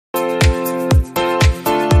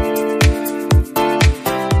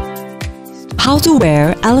How to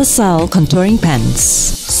wear ELYSYLE Contouring Pants.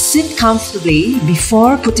 Sit comfortably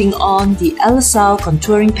before putting on the ELYSYLE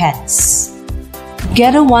Contouring Pants.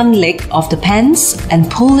 Gather one leg of the pants and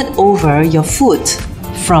pull it over your foot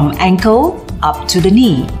from ankle up to the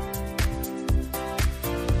knee.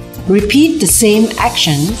 Repeat the same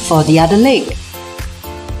action for the other leg.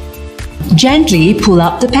 Gently pull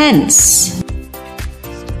up the pants.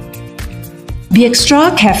 Be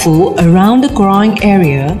extra careful around the groin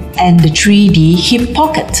area and the 3D hip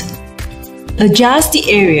pocket. Adjust the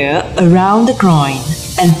area around the groin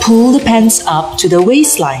and pull the pants up to the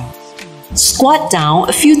waistline. Squat down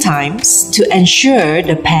a few times to ensure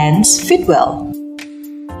the pants fit well.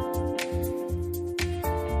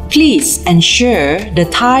 Please ensure the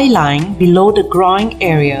thigh line below the groin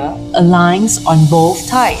area aligns on both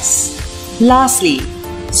thighs. Lastly,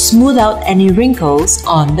 smooth out any wrinkles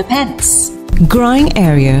on the pants. Groin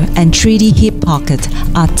area and 3D hip pocket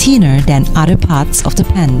are thinner than other parts of the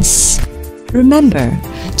pants. Remember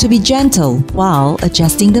to be gentle while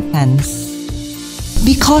adjusting the pants.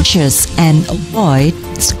 Be cautious and avoid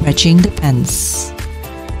scratching the pants.